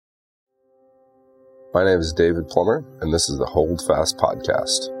My name is David Plummer, and this is the Hold Fast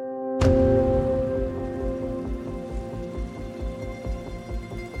Podcast.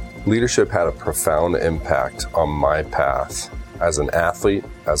 Leadership had a profound impact on my path as an athlete,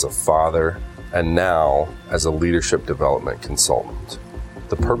 as a father, and now as a leadership development consultant.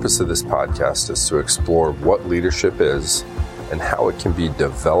 The purpose of this podcast is to explore what leadership is and how it can be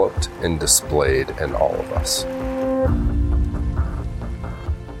developed and displayed in all of us.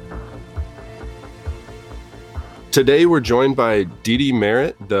 Today, we're joined by Dee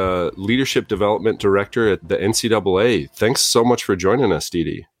Merritt, the Leadership Development Director at the NCAA. Thanks so much for joining us,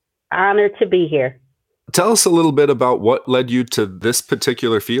 Dee. Honored to be here. Tell us a little bit about what led you to this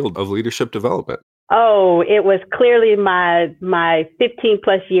particular field of leadership development. Oh, it was clearly my 15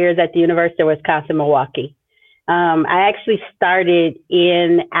 plus years at the University of Wisconsin-Milwaukee. I actually started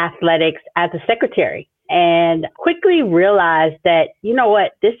in athletics as a secretary and quickly realized that, you know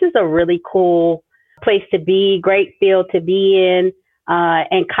what, this is a really cool place to be, great field to be in,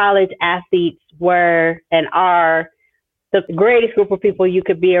 and college athletes were and are the greatest group of people you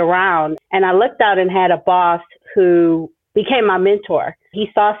could be around. And I looked out and had a boss who became my mentor. He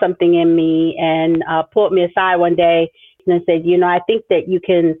saw something in me and pulled me aside one day and said, you know, I think that you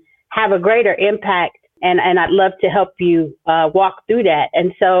can have a greater impact and I'd love to help you walk through that.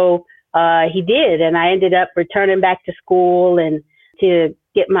 And so he did. And I ended up returning back to school and to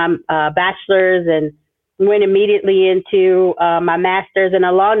get my bachelor's and went immediately into my master's. And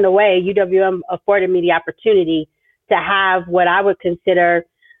along the way, UWM afforded me the opportunity to have what I would consider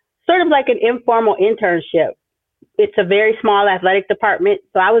sort of like an informal internship. It's a very small athletic department,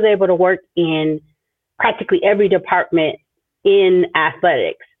 so I was able to work in practically every department in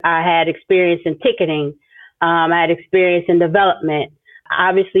athletics. I had experience in ticketing. I had experience in development,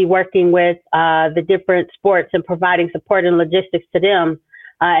 obviously working with the different sports and providing support and logistics to them.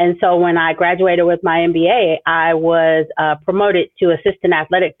 And so when I graduated with my MBA, I was promoted to assistant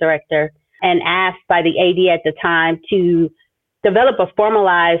athletic director and asked by the AD at the time to develop a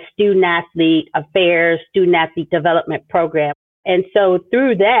formalized student athlete affairs, student athlete development program. And so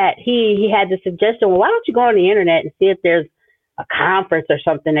through that, he had the suggestion, well, why don't you go on the internet and see if there's a conference or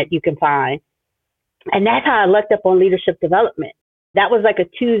something that you can find? And that's how I looked up on leadership development. That was like a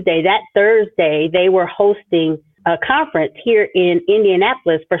Tuesday. That Thursday, they were hosting a conference here in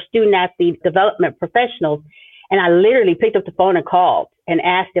Indianapolis for student athlete development professionals. And I literally picked up the phone and called and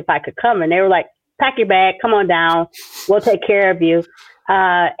asked if I could come. And they were like, pack your bag, come on down. We'll take care of you.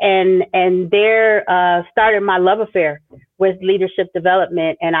 And there started my love affair with leadership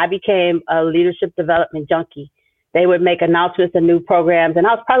development. And I became a leadership development junkie. They would make announcements of new programs. And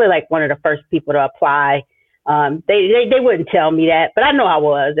I was probably like one of the first people to apply. They wouldn't tell me that, but I know I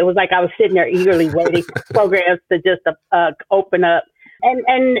was. It was like I was sitting there eagerly waiting for programs to just open up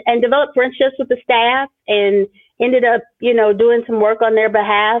and develop friendships with the staff and ended up, you know, doing some work on their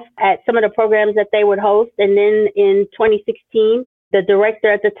behalf at some of the programs that they would host. And then in 2016, the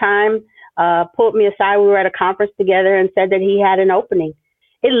director at the time pulled me aside. We were at a conference together and said that he had an opening.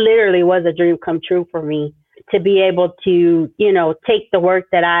 It literally was a dream come true for me to be able to, you know, take the work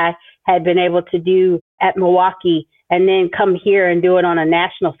that I had been able to do at Milwaukee and then come here and do it on a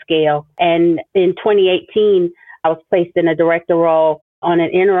national scale. And in 2018, I was placed in a director role on an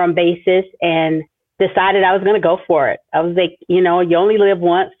interim basis and decided I was going to go for it. I was like, you know, you only live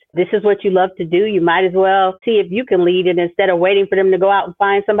once. This is what you love to do. You might as well see if you can lead it instead of waiting for them to go out and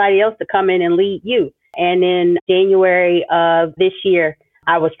find somebody else to come in and lead you. And in January of this year,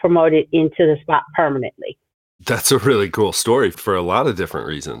 I was promoted into the spot permanently. That's a really cool story for a lot of different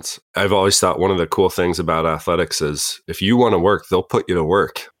reasons. I've always thought one of the cool things about athletics is if you want to work, they'll put you to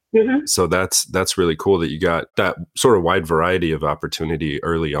work. Mm-hmm. So that's really cool that you got that sort of wide variety of opportunity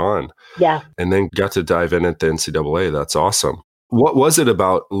early on. Yeah. And then got to dive in at the NCAA. That's awesome. What was it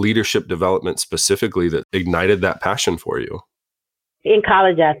about leadership development specifically that ignited that passion for you? In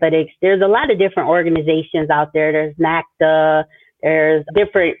college athletics, there's a lot of different organizations out there. There's NACDA, there's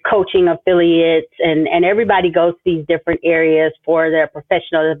different coaching affiliates, and everybody goes to these different areas for their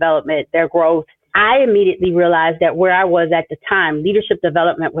professional development, their growth. I immediately realized that where I was at the time, leadership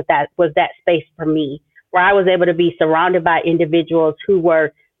development was that space for me, where I was able to be surrounded by individuals who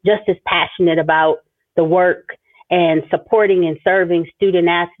were just as passionate about the work and supporting and serving student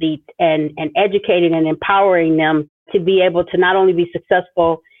athletes and educating and empowering them to be able to not only be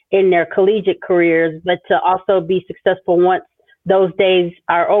successful in their collegiate careers, but to also be successful once those days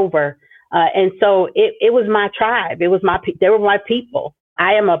are over. And so it was my tribe. They were my people.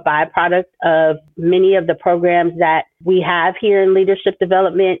 I am a byproduct of many of the programs that we have here in leadership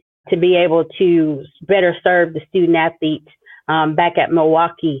development to be able to better serve the student athletes back at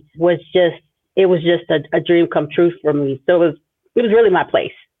Milwaukee was just it was just a dream come true for me. So it was really my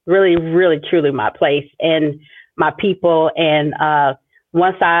place, really, really, truly my place and my people. And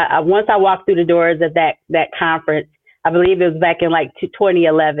once I walked through the doors of that conference, I believe it was back in like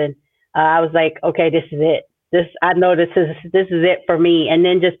 2011. I was like, okay, this is it. I know this is it for me. And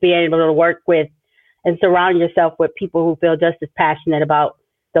then just being able to work with and surround yourself with people who feel just as passionate about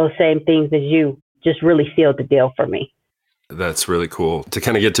those same things as you just really sealed the deal for me. That's really cool to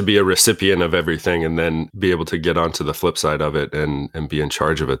kind of get to be a recipient of everything and then be able to get onto the flip side of it and be in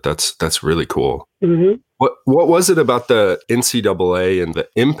charge of it. That's really cool. Mm-hmm. What was it about the NCAA and the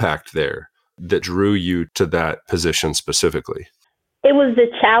impact there that drew you to that position specifically? It was the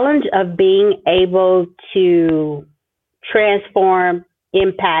challenge of being able to transform,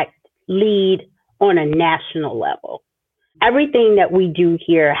 impact, lead on a national level. Everything that we do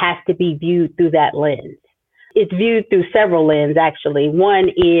here has to be viewed through that lens. It's viewed through several lenses, actually. One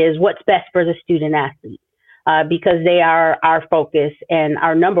is what's best for the student athlete, because they are our focus and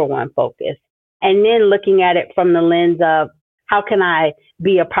our number one focus. And then looking at it from the lens of how can I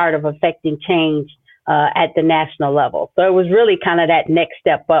be a part of affecting change at the national level. So it was really kind of that next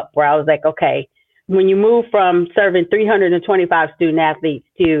step up where I was like, okay, when you move from serving 325 student athletes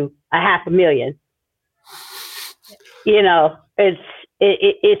to 500,000,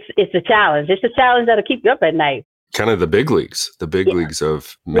 it's a challenge. It's a challenge that'll keep you up at night. Kind of the big leagues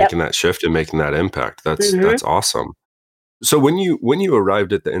of making that shift and making that impact. That's awesome. So when you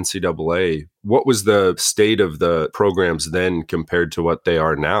arrived at the NCAA, what was the state of the programs then compared to what they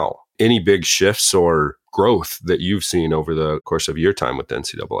are now? Any big shifts or growth that you've seen over the course of your time with the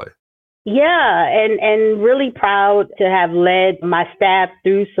NCAA? Yeah, and really proud to have led my staff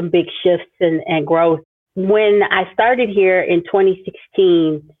through some big shifts and growth. When I started here in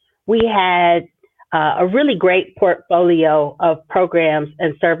 2016, we had a really great portfolio of programs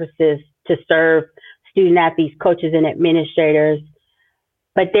and services to serve student athletes, coaches, and administrators.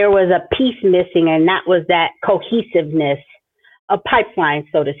 But there was a piece missing, and that was that cohesiveness, a pipeline,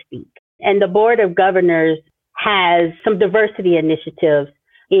 so to speak. And the Board of Governors has some diversity initiatives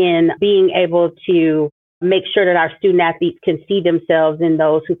in being able to make sure that our student athletes can see themselves in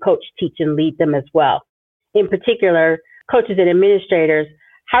those who coach, teach, and lead them as well. In particular, coaches and administrators,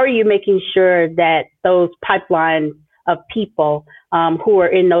 how are you making sure that those pipelines of people who are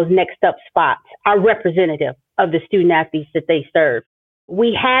in those next up spots are representative of the student athletes that they serve?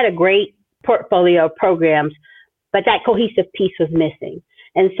 We had a great portfolio of programs, but that cohesive piece was missing.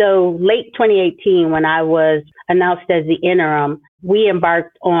 And so late 2018, when I was announced as the interim, we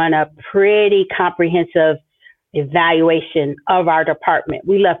embarked on a pretty comprehensive evaluation of our department.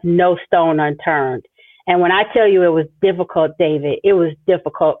 We left no stone unturned. And when I tell you it was difficult, David, it was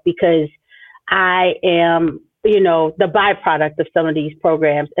difficult because I am, the byproduct of some of these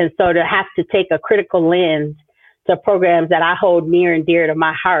programs. And so to have to take a critical lens to programs that I hold near and dear to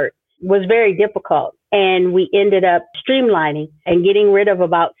my heart was very difficult. And we ended up streamlining and getting rid of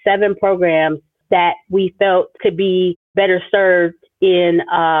about 7 programs that we felt could be better served in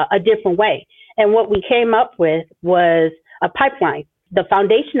a different way. And what we came up with was a pipeline. The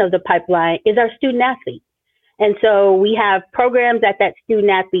foundation of the pipeline is our student athlete. And so we have programs at that student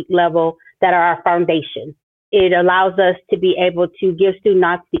athlete level that are our foundation. It allows us to be able to give student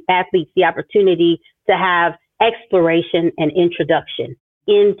athletes the opportunity to have exploration and introduction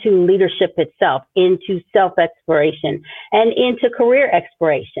into leadership itself, into self-exploration, and into career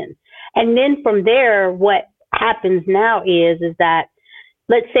exploration. And then from there, what happens now is that,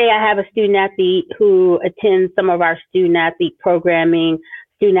 let's say I have a student athlete who attends some of our student athlete programming,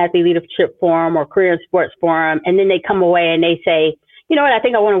 student athlete leadership forum or career and sports forum, and then they come away and they say, you know what, I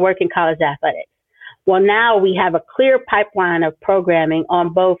think I want to work in college athletics. Well, now we have a clear pipeline of programming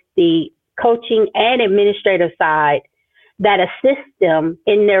on both the coaching and administrative side that assists them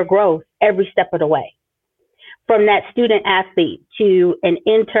in their growth every step of the way. From that student athlete to an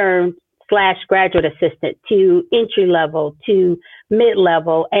intern / graduate assistant to entry level to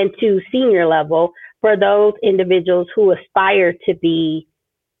mid-level and to senior level for those individuals who aspire to be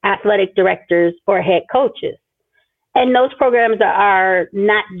athletic directors or head coaches. And those programs are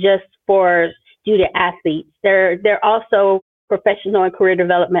not just for student athletes. They're also professional and career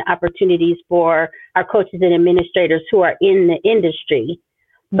development opportunities for our coaches and administrators who are in the industry.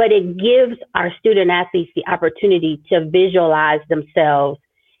 But it gives our student athletes the opportunity to visualize themselves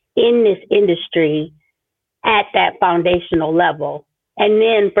in this industry at that foundational level. And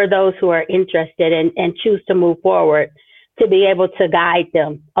then for those who are interested and choose to move forward, to be able to guide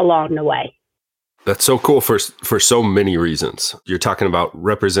them along the way. That's so cool for so many reasons. You're talking about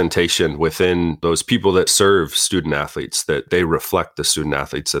representation within those people that serve student athletes, that they reflect the student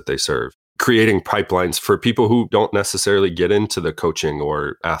athletes that they serve. creating pipelines for people who don't necessarily get into the coaching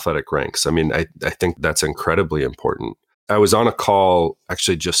or athletic ranks. I mean, I think that's incredibly important. I was on a call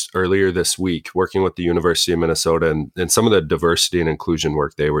actually just earlier this week working with the University of Minnesota and some of the diversity and inclusion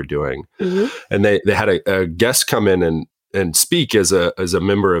work they were doing. Mm-hmm. And they had a guest come in and speak as a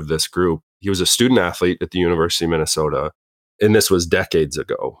member of this group. He was a student athlete at the University of Minnesota. And this was decades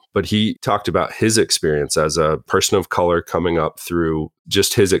ago, but he talked about his experience as a person of color coming up through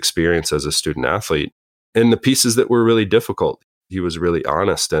just his experience as a student athlete and the pieces that were really difficult. He was really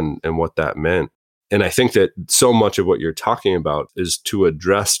honest and what that meant. And I think that so much of what you're talking about is to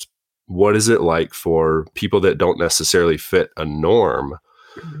address what is it like for people that don't necessarily fit a norm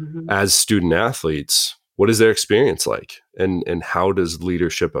as student athletes. What is their experience like? And how does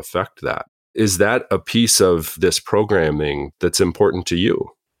leadership affect that? Is that a piece of this programming that's important to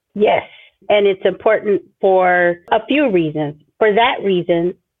you? Yes. And it's important for a few reasons. For that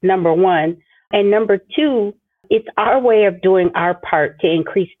reason, number one. And number two, it's our way of doing our part to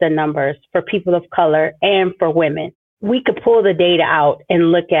increase the numbers for people of color and for women. We could pull the data out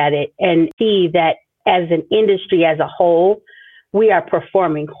and look at it and see that as an industry as a whole, we are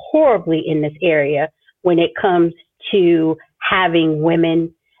performing horribly in this area when it comes to having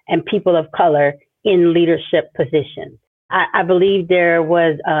women and people of color in leadership positions. I believe there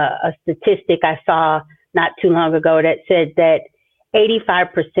was a statistic I saw not too long ago that said that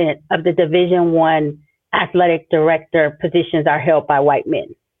 85% of the Division I athletic director positions are held by white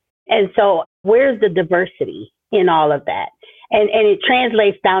men. And so where's the diversity in all of that? And it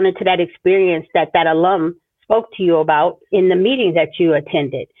translates down into that experience that alum spoke to you about in the meeting that you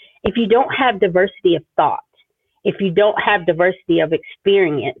attended. If you don't have diversity of thought, if you don't have diversity of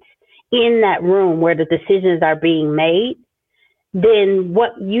experience in that room where the decisions are being made, then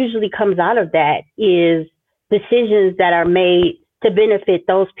what usually comes out of that is decisions that are made to benefit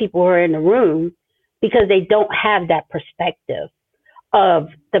those people who are in the room because they don't have that perspective of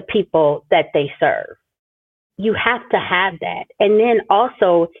the people that they serve. You have to have that. And then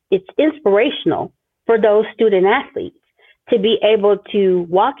also it's inspirational for those student athletes to be able to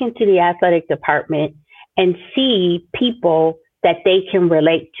walk into the athletic department and see people that they can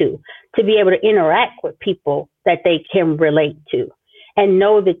relate to be able to interact with people that they can relate to and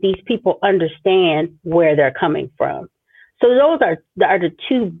know that these people understand where they're coming from. So those are the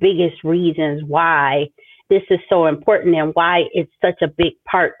two biggest reasons why this is so important and why it's such a big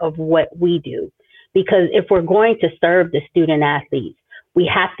part of what we do. Because if we're going to serve the student athletes,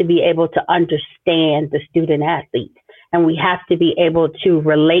 we have to be able to understand the student athletes, and we have to be able to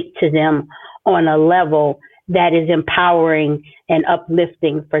relate to them on a level that is empowering and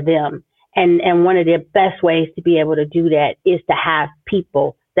uplifting for them. And one of the best ways to be able to do that is to have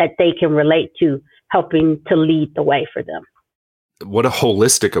people that they can relate to, helping to lead the way for them. What a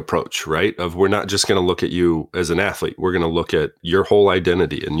holistic approach, right? Of we're not just going to look at you as an athlete. We're going to look at your whole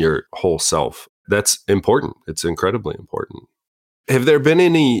identity and your whole self. That's important. It's incredibly important. Have there been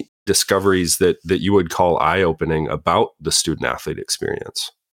any discoveries that you would call eye-opening about the student athlete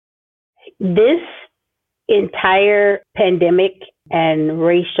experience? This entire pandemic and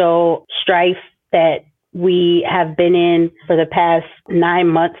racial strife that we have been in for the past 9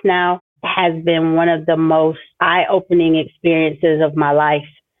 months now has been one of the most eye-opening experiences of my life.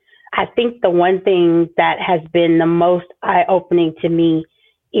 I think the one thing that has been the most eye-opening to me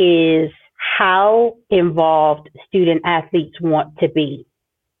is how involved student athletes want to be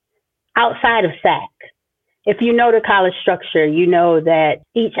outside of SAC. If you know the college structure, you know that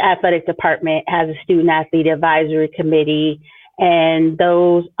each athletic department has a student athlete advisory committee, and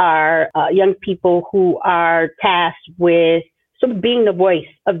those are young people who are tasked with sort of being the voice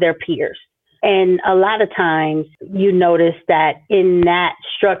of their peers. And a lot of times you notice that in that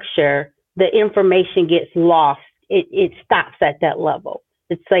structure, the information gets lost. It stops at that level.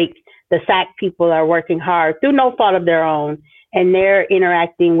 It's like the SAC people are working hard through no fault of their own, and they're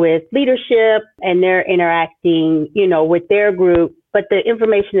interacting with leadership and they're interacting, with their group, but the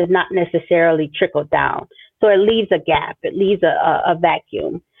information is not necessarily trickled down. So it leaves a gap. It leaves a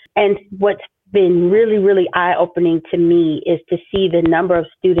vacuum. And what's been really, really eye-opening to me is to see the number of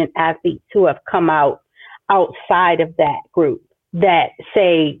student athletes who have come out outside of that group that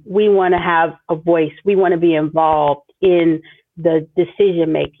say, we want to have a voice. We want to be involved in the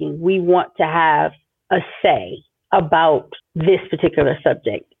decision-making. We want to have a say about this particular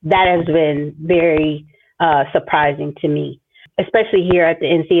subject. That has been very surprising to me, especially here at the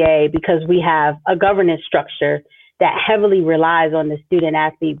NCAA, because we have a governance structure that heavily relies on the student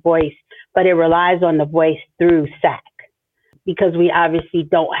athlete voice, but it relies on the voice through SAC, because we obviously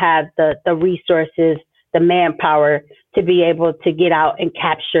don't have the resources the manpower to be able to get out and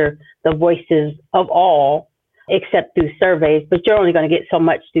capture the voices of all, except through surveys, but you're only going to get so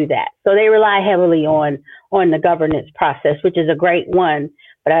much through that. So they rely heavily on the governance process, which is a great one.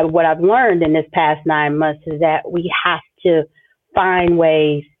 But what I've learned in this past 9 months is that we have to find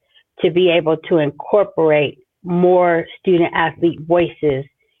ways to be able to incorporate more student athlete voices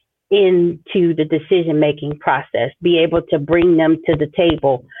into the decision-making process, be able to bring them to the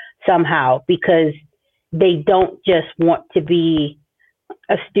table somehow, because they don't just want to be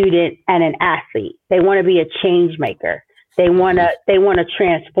a student and an athlete. They want to be a change maker. They want to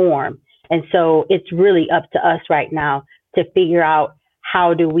transform. And so it's really up to us right now to figure out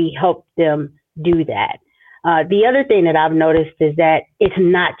how do we help them do that. The other thing that I've noticed is that it's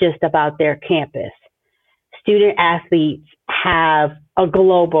not just about their campus. Student athletes have a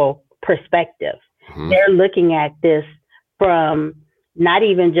global perspective. Mm-hmm. They're looking at this from not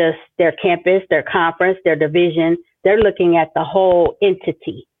even just their campus, their conference, their division. They're looking at the whole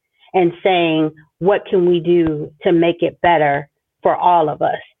entity and saying, what can we do to make it better for all of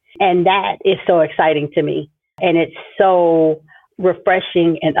us? And that is so exciting to me. And it's so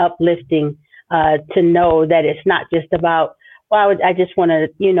refreshing and uplifting to know that it's not just about, well, I just want to,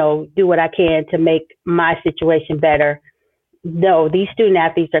 do what I can to make my situation better. No, these student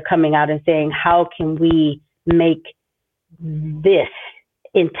athletes are coming out and saying, how can we make this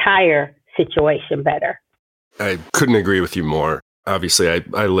entire situation better? I couldn't agree with you more. Obviously,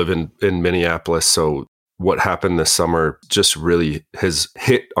 I live in Minneapolis, so what happened this summer just really has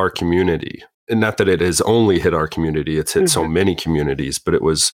hit our community. And not that it has only hit our community, it's hit so many communities, but it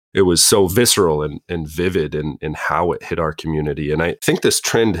was so visceral and vivid in how it hit our community. And I think this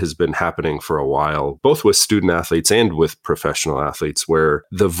trend has been happening for a while, both with student athletes and with professional athletes, where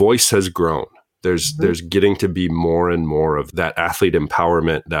the voice has grown. There's getting to be more and more of that athlete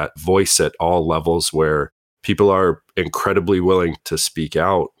empowerment, that voice at all levels where people are incredibly willing to speak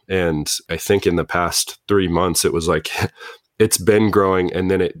out. And I think in the past 3 months, it was like, it's been growing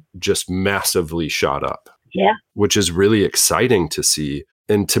and then it just massively shot up. Yeah. Which is really exciting to see.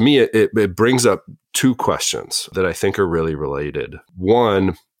 And to me, it brings up two questions that I think are really related.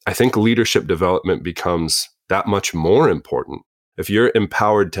 One, I think leadership development becomes that much more important. If you're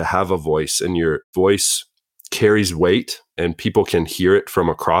empowered to have a voice and your voice carries weight and people can hear it from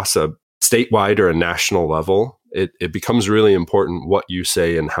across a statewide or a national level, it becomes really important what you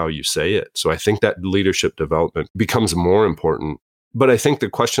say and how you say it. So I think that leadership development becomes more important. But I think the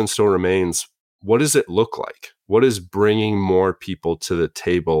question still remains, what does it look like? What does bringing more people to the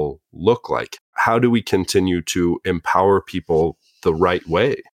table look like? How do we continue to empower people the right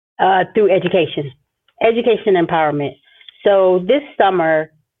way? Through education empowerment. So this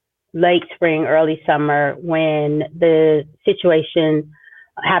summer, late spring, early summer, when the situation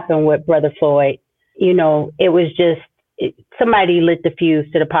happened with Brother Floyd, it was just, somebody lit the fuse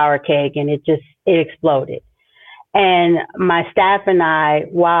to the power keg and it exploded. And my staff and I,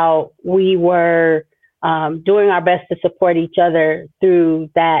 while we were doing our best to support each other through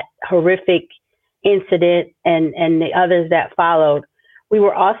that horrific incident and the others that followed, we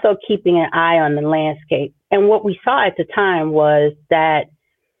were also keeping an eye on the landscape. And what we saw at the time was that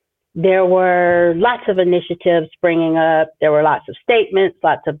there were lots of initiatives springing up. There were lots of statements,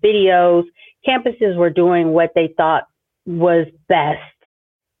 lots of videos. Campuses were doing what they thought was best.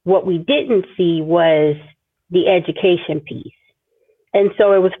 What we didn't see was the education piece. And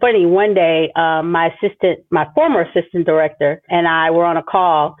so it was funny. One day, my former assistant director and I were on a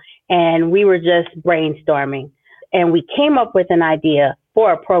call and we were just brainstorming. And we came up with an idea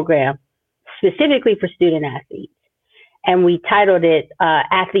for a program specifically for student athletes. And we titled it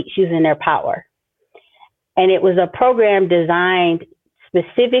Athletes Using Their Power. And it was a program designed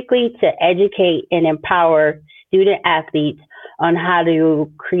specifically to educate and empower student athletes on how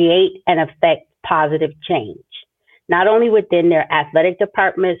to create and affect positive change, not only within their athletic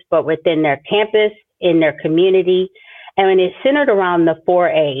departments, but within their campus, in their community. And it's centered around the 4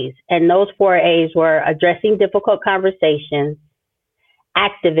 A's. And those 4 A's were addressing difficult conversations,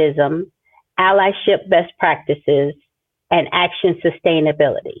 activism, allyship best practices, and action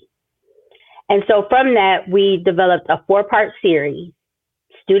sustainability. And so from that, we developed a 4-part series,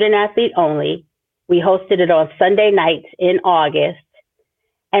 student athlete only. We hosted it on Sunday nights in August.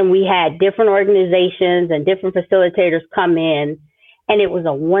 And we had different organizations and different facilitators come in. And it was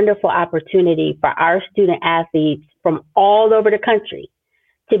a wonderful opportunity for our student athletes from all over the country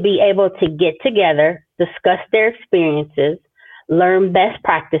to be able to get together, discuss their experiences, learn best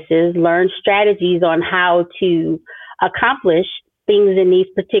practices, learn strategies on how to accomplish things in these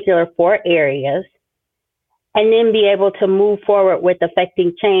particular 4 areas, and then be able to move forward with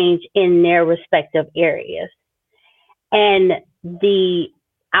affecting change in their respective areas. And the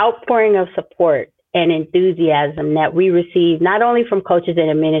outpouring of support and enthusiasm that we receive, not only from coaches and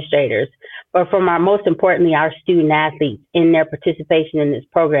administrators, but from most importantly, our student athletes in their participation in this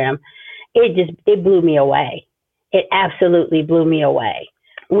program, it blew me away. It absolutely blew me away.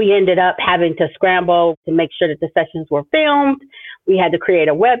 We ended up having to scramble to make sure that the sessions were filmed. We had to create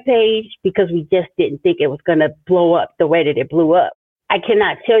a web page because we just didn't think it was going to blow up the way that it blew up. I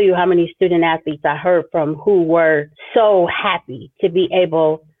cannot tell you how many student athletes I heard from who were so happy to be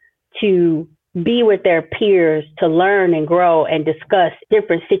able to be with their peers, to learn and grow and discuss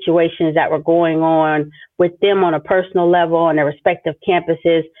different situations that were going on with them on a personal level on their respective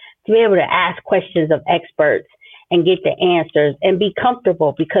campuses, to be able to ask questions of experts and get the answers and be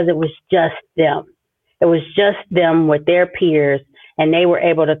comfortable because it was just them. It was just them with their peers, and they were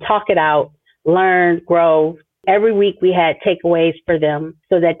able to talk it out, learn, grow. Every week we had takeaways for them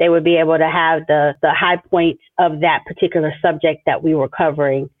so that they would be able to have the high points of that particular subject that we were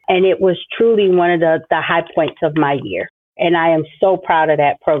covering. And it was truly one of the high points of my year. And I am so proud of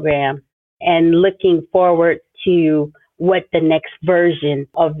that program and looking forward to what the next version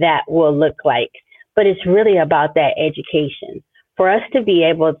of that will look like. But it's really about that education. For us to be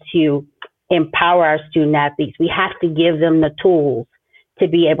able to empower our student athletes, we have to give them the tools to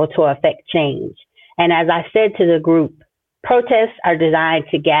be able to affect change. And as I said to the group, protests are designed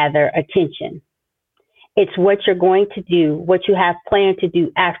to gather attention. It's what you're going to do, what you have planned to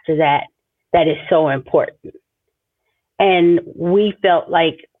do after that, that is so important. And we felt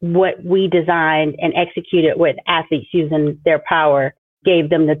like what we designed and executed with athletes using their power gave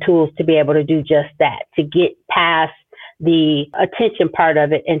them the tools to be able to do just that, to get past the attention part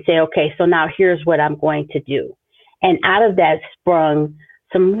of it and say, okay, so now here's what I'm going to do. And out of that sprung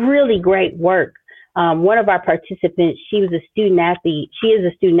some really great work. One of our participants, she is a student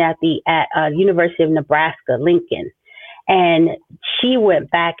athlete at University of Nebraska, Lincoln. And she went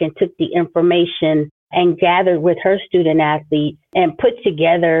back and took the information and gathered with her student athletes and put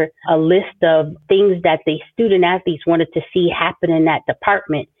together a list of things that the student athletes wanted to see happen in that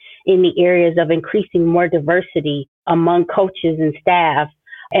department in the areas of increasing more diversity among coaches and staff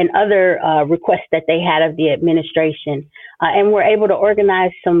and other requests that they had of the administration. And we're able to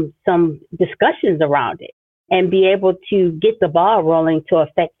organize some discussions around it and be able to get the ball rolling to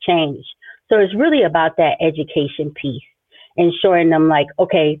affect change. So it's really about that education piece and showing them like,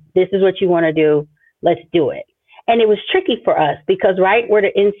 okay, this is what you want to do. Let's do it. And it was tricky for us because, right, we're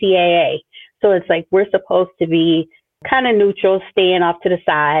the NCAA. So it's like we're supposed to be kind of neutral, staying off to the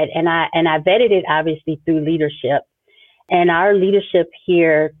side. And I vetted it obviously through leadership. And our leadership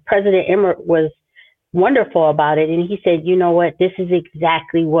here, President Emmert was wonderful about it. And he said, you know what, this is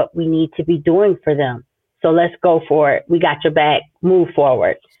exactly what we need to be doing for them. So let's go for it. We got your back. Move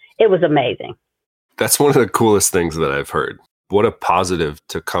forward. It was amazing. That's one of the coolest things that I've heard. What a positive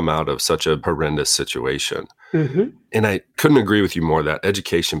to come out of such a horrendous situation. Mm-hmm. And I couldn't agree with you more. That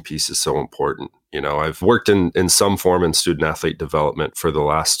education piece is so important. You know, I've worked in some form in student athlete development for the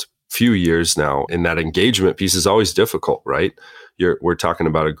last few years now, and that engagement piece is always difficult, right? We're talking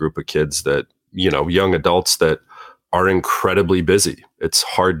about a group of kids that, you know, young adults that are incredibly busy. It's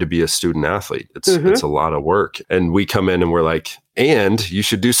hard to be a student athlete. It's a lot of work. And we come in and we're like, and you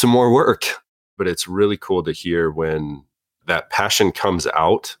should do some more work. But it's really cool to hear when that passion comes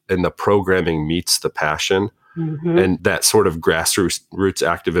out and the programming meets the passion. Mm-hmm. And that sort of grassroots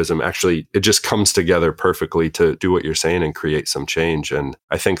activism, actually, it just comes together perfectly to do what you're saying and create some change. And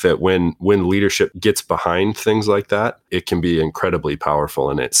I think that when leadership gets behind things like that, it can be incredibly powerful.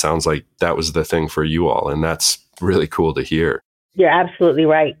 And it sounds like that was the thing for you all. And that's really cool to hear. You're absolutely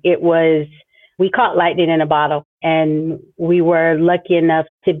right. We caught lightning in a bottle, and we were lucky enough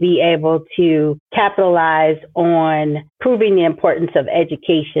to be able to capitalize on proving the importance of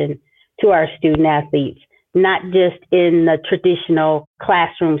education to our student athletes, not just in the traditional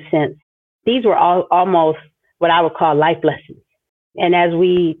classroom sense. These were almost what I would call life lessons. And as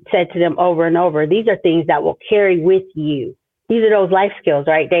we said to them over and over, these are things that will carry with you. These are those life skills,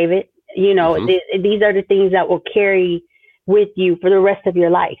 right, David? You know, these are the things that will carry with you for the rest of your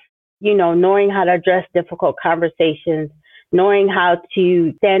life. You know, knowing how to address difficult conversations, knowing how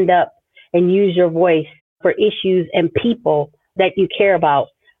to stand up and use your voice for issues and people that you care about,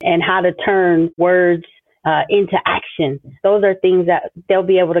 and how to turn words into action. Those are things that they'll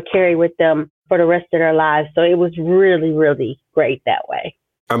be able to carry with them for the rest of their lives. So it was really, really great that way.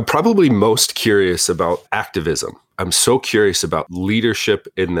 I'm probably most curious about activism. I'm so curious about leadership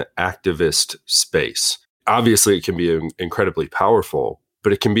in the activist space. Obviously, it can be incredibly powerful,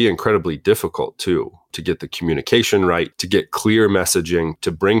 but it can be incredibly difficult too, to get the communication right, to get clear messaging,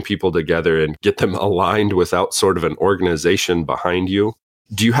 to bring people together and get them aligned without sort of an organization behind you.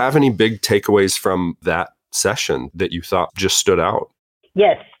 Do you have any big takeaways from that session that you thought just stood out?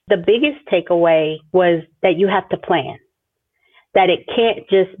 Yes. The biggest takeaway was that you have to plan, that it can't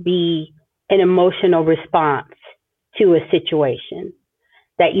just be an emotional response to a situation,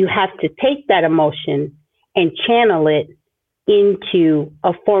 that you have to take that emotion and channel it into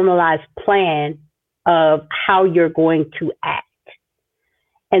a formalized plan of how you're going to act,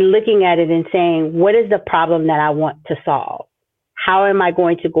 and looking at it and saying, what is the problem that I want to solve? How am I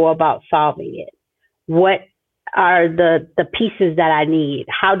going to go about solving it? What are the pieces that I need?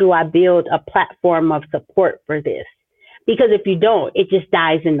 How do I build a platform of support for this? Because if you don't, it just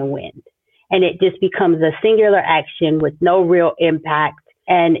dies in the wind and it just becomes a singular action with no real impact.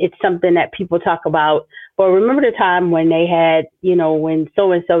 And it's something that people talk about. But remember the time when they had, when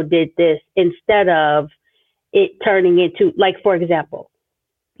so-and-so did this, instead of it turning into, like, for example,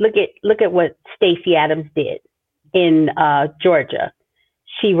 look at what Stacey Abrams did in Georgia.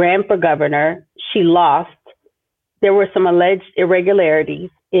 She ran for governor. She lost. There were some alleged irregularities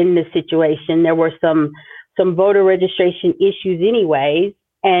in the situation. There were some voter registration issues anyways.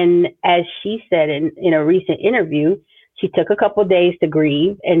 And as she said in a recent interview, she took a couple of days to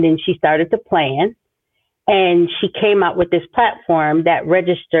grieve, and then she started to plan. And she came out with this platform that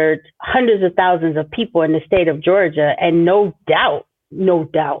registered hundreds of thousands of people in the state of Georgia. And no doubt,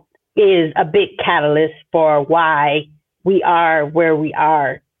 is a big catalyst for why we are where we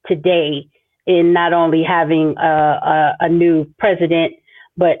are today, in not only having a new president,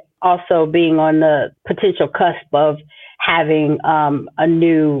 but also being on the potential cusp of having a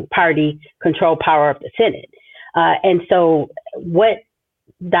new party control power of the Senate. And so what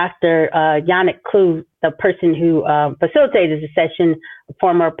Dr. Yannick Klug, the person who facilitated the session, a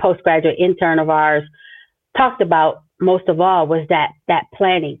former postgraduate intern of ours, talked about most of all was that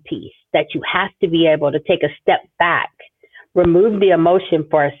planning piece, that you have to be able to take a step back, remove the emotion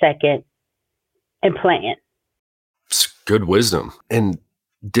for a second, and plan. It's good wisdom and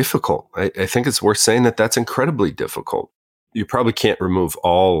difficult. I think it's worth saying that that's incredibly difficult. You probably can't remove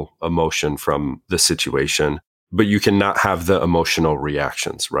all emotion from the situation, but you cannot have the emotional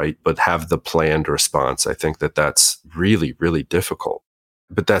reactions, right? But have the planned response. I think that's really, really difficult.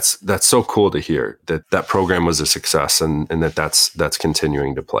 But that's so cool to hear that program was a success and that's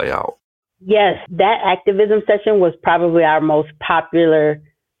continuing to play out. Yes, that activism session was probably our most popular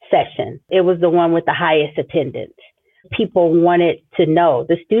session. It was the one with the highest attendance. People wanted to know,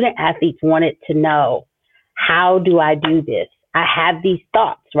 the student athletes wanted to know, how do I do this? I have these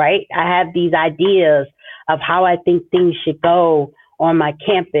thoughts, right? I have these ideas of how I think things should go on my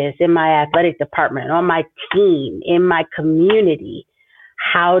campus, in my athletic department, on my team, in my community.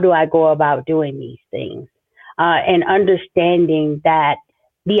 How do I go about doing these things? And understanding that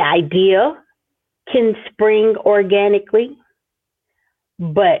the idea can spring organically,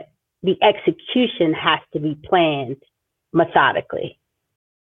 but the execution has to be planned methodically.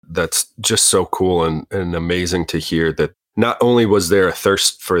 That's just so cool and amazing to hear that not only was there a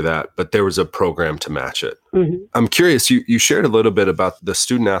thirst for that, but there was a program to match it. Mm-hmm. I'm curious, you shared a little bit about the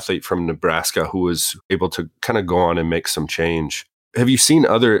student athlete from Nebraska who was able to kind of go on and make some change. Have you seen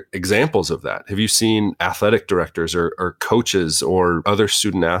other examples of that? Have you seen athletic directors or coaches or other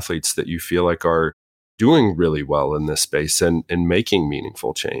student athletes that you feel like are doing really well in this space and making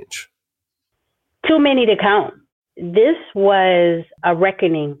meaningful change? Too many to count. This was a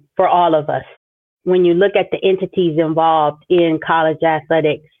reckoning for all of us. When you look at the entities involved in college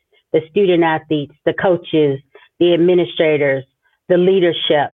athletics, the student athletes, the coaches, the administrators, the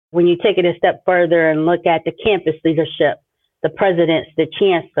leadership, when you take it a step further and look at the campus leadership, the presidents, the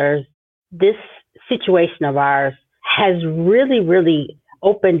chancellors, this situation of ours has really, really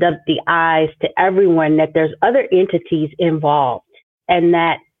opened up the eyes to everyone that there's other entities involved and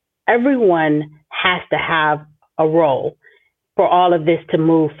that everyone has to have a role for all of this to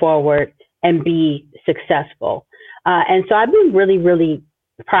move forward and be successful. And so I've been really, really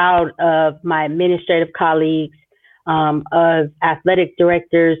proud of my administrative colleagues, of athletic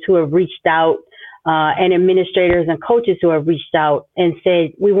directors who have reached out, and administrators and coaches who have reached out and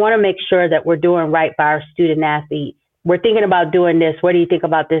said, we want to make sure that we're doing right by our student athletes. We're thinking about doing this. What do you think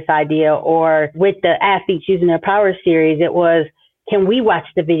about this idea? Or with the athletes using their power series, it was, can we watch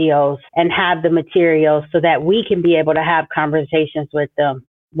the videos and have the materials so that we can be able to have conversations with them?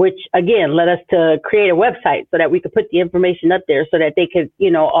 Which again, led us to create a website so that we could put the information up there so that they could,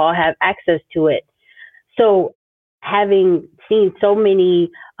 all have access to it. So having seen so many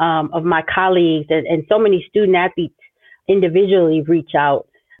of my colleagues and so many student athletes individually reach out.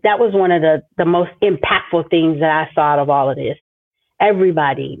 That was one of the most impactful things that I thought of all of this.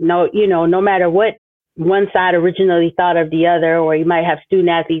 Everybody, no matter what one side originally thought of the other, or you might have student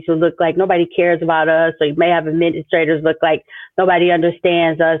athletes who look like nobody cares about us, or you may have administrators look like nobody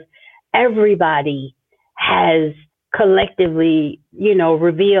understands us. Everybody has collectively,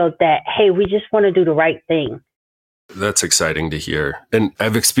 revealed that, hey, we just want to do the right thing. That's exciting to hear. And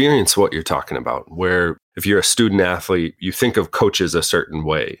I've experienced what you're talking about, where if you're a student athlete, you think of coaches a certain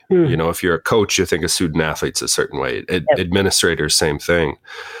way. If you're a coach, you think of student athletes a certain way. Administrators, same thing.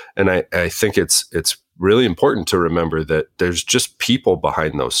 And I think it's really important to remember that there's just people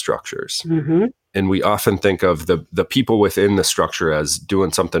behind those structures. Mm-hmm. And we often think of the people within the structure as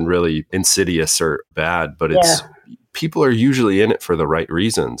doing something really insidious or bad, but people are usually in it for the right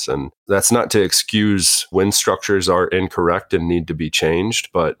reasons. And that's not to excuse when structures are incorrect and need to be changed.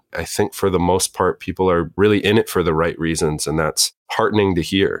 But I think for the most part, people are really in it for the right reasons. And that's heartening to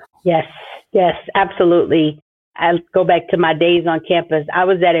hear. Yes, absolutely. I go back to my days on campus. I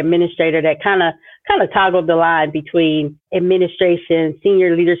was that administrator that kind of toggled the line between administration,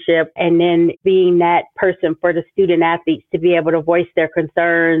 senior leadership, and then being that person for the student athletes to be able to voice their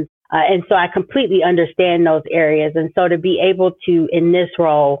concerns. And so I completely understand those areas. And so to be able to, in this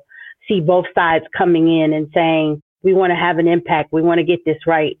role, see both sides coming in and saying, we want to have an impact, we want to get this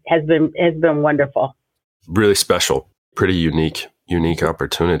right, has been wonderful. Really special, pretty unique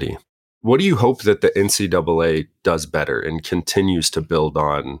opportunity. What do you hope that the NCAA does better and continues to build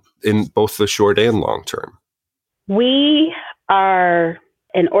on in both the short and long term? We are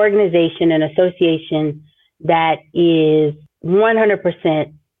an organization, an association that is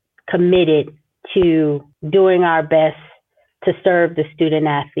 100% committed to doing our best to serve the student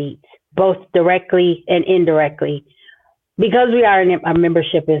athletes, both directly and indirectly. Because we are a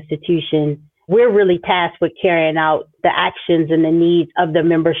membership institution, we're really tasked with carrying out the actions and the needs of the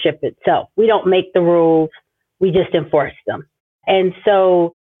membership itself. We don't make the rules, we just enforce them. And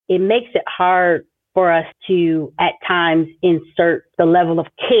so it makes it hard for us to, at times, insert the level of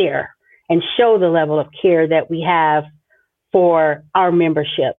care and show the level of care that we have for our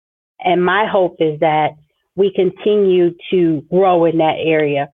membership. And my hope is that we continue to grow in that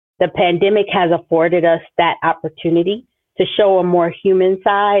area. The pandemic has afforded us that opportunity to show a more human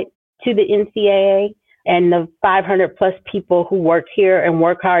side to the NCAA and the 500 plus people who work here and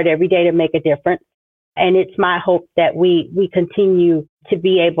work hard every day to make a difference. And it's my hope that we continue to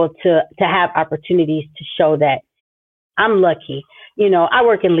be able to have opportunities to show that. I'm lucky. I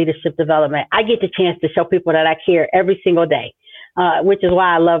work in leadership development. I get the chance to show people that I care every single day, which is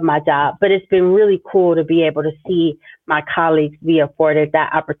why I love my job. But it's been really cool to be able to see my colleagues be afforded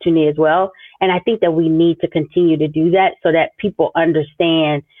that opportunity as well. And I think that we need to continue to do that so that people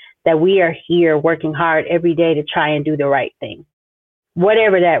understand that we are here working hard every day to try and do the right thing,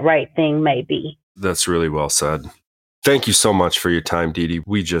 whatever that right thing may be. That's really well said. Thank you so much for your time, Dee Dee.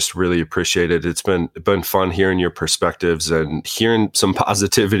 We just really appreciate it. It's been fun hearing your perspectives and hearing some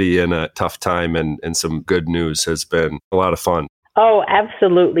positivity in a tough time and some good news has been a lot of fun. Oh,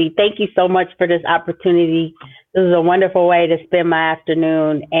 absolutely. Thank you so much for this opportunity. This is a wonderful way to spend my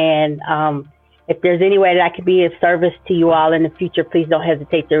afternoon. And if there's any way that I could be of service to you all in the future, please don't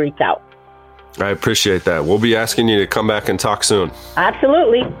hesitate to reach out. I appreciate that. We'll be asking you to come back and talk soon.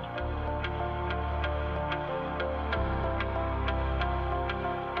 Absolutely.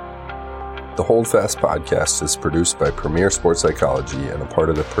 The Holdfast podcast is produced by Premier Sports Psychology and a part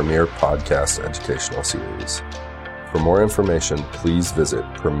of the Premier Podcast Educational Series. For more information, please visit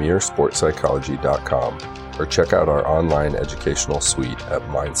premiersportspsychology.com or check out our online educational suite at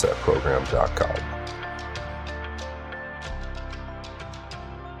mindsetprogram.com.